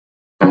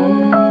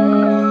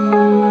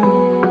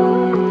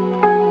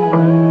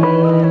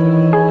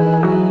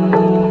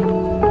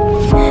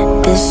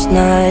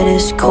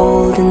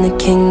cold in the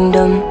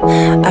kingdom.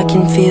 I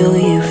can feel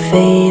you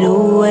fade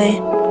away.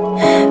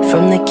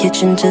 From the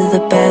kitchen to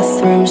the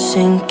bathroom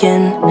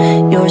sinking,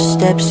 your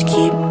steps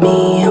keep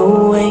me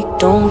awake.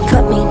 Don't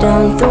cut me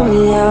down, throw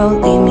me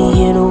out, leave me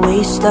here to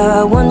waste.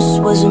 I once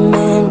was a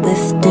man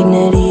with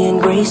dignity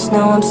and grace.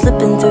 Now I'm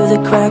slipping through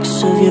the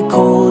cracks of your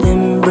cold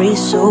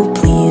embrace. So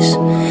please,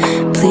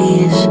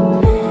 please,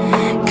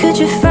 could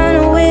you find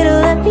a way to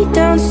let me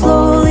down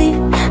slowly?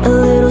 A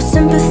little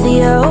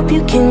sympathy, I hope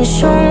you can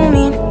show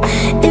me.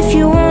 If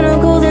you wanna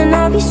go, then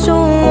I'll be so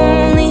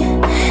lonely.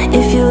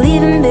 If you're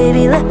leaving,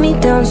 baby, let me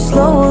down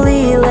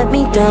slowly. Let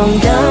me down,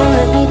 down,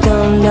 let me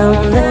down,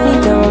 down, let me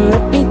down,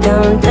 let me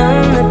down,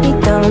 down, let me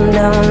down,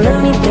 down, let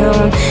me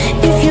down.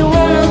 If you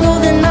wanna go,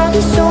 then I'll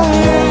be so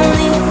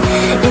lonely.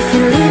 If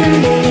you're leaving,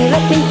 baby,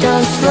 let me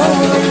down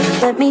slowly.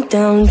 Let me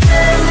down.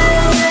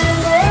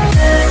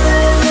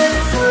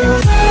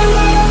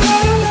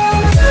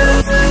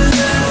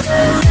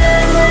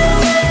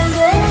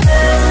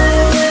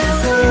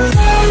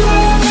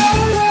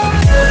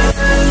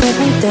 Let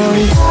me down.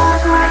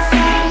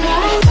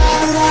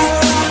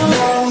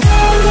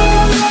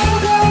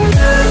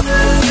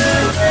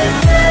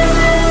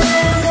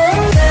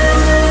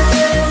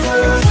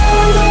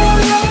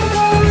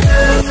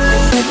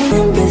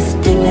 With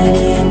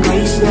dignity and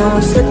grace, now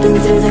I'm slipping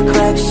through the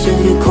cracks of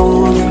your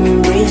cold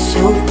embrace.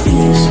 So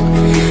please,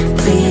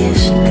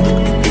 please,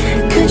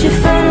 could you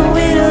find a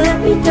way to let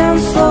me down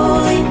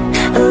slowly?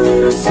 A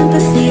little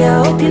sympathy, I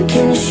hope you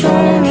can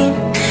show me.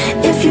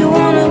 If you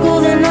wanna go,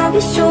 then I'll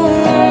be so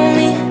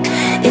lonely.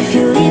 If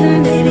you're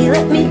leaving, baby,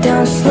 let me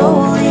down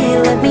slowly.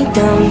 Let me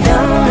down,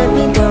 down, let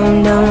me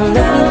down, down,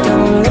 let me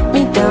down, let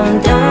me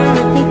down, down,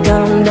 let me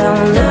down,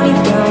 down, let me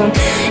down.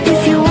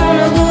 If you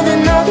wanna go,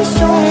 then I'll be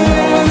so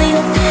lonely.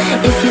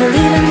 If you're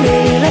leaving,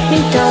 baby, let me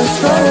down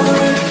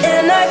slowly.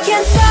 And I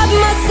can't stop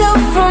myself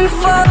from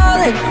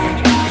falling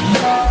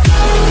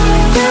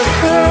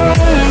down.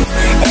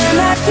 And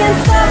I can't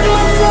stop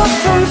myself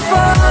from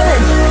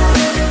falling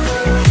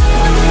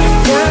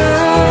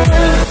down.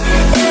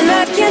 And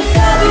I can't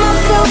stop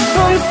myself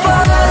from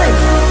falling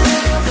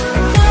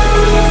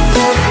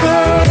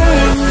down.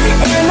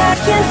 And I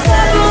can't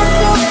stop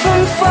myself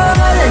from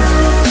falling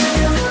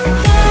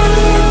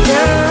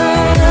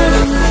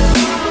down.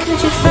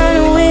 Could you find a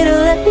way to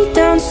let me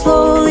down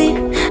slowly?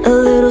 A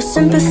little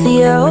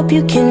sympathy, I hope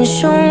you can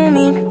show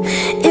me.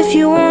 If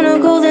you wanna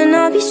go, then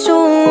I'll be so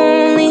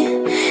lonely.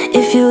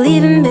 If you're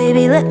leaving,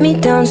 baby, let me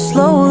down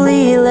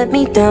slowly. Let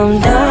me down,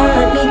 down,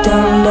 let me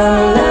down,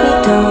 down, let me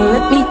down,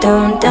 let me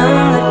down,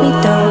 down, let me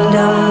down,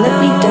 down, let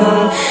me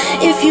down.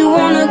 If you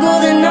wanna go,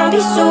 then I'll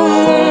be so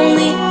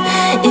lonely.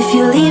 If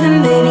you're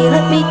leaving, baby,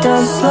 let me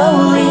down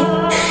slowly.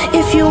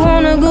 If you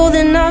wanna go,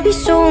 then I'll be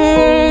so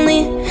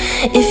lonely.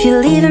 If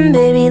you're leaving,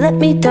 baby, let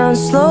me down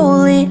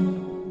slowly.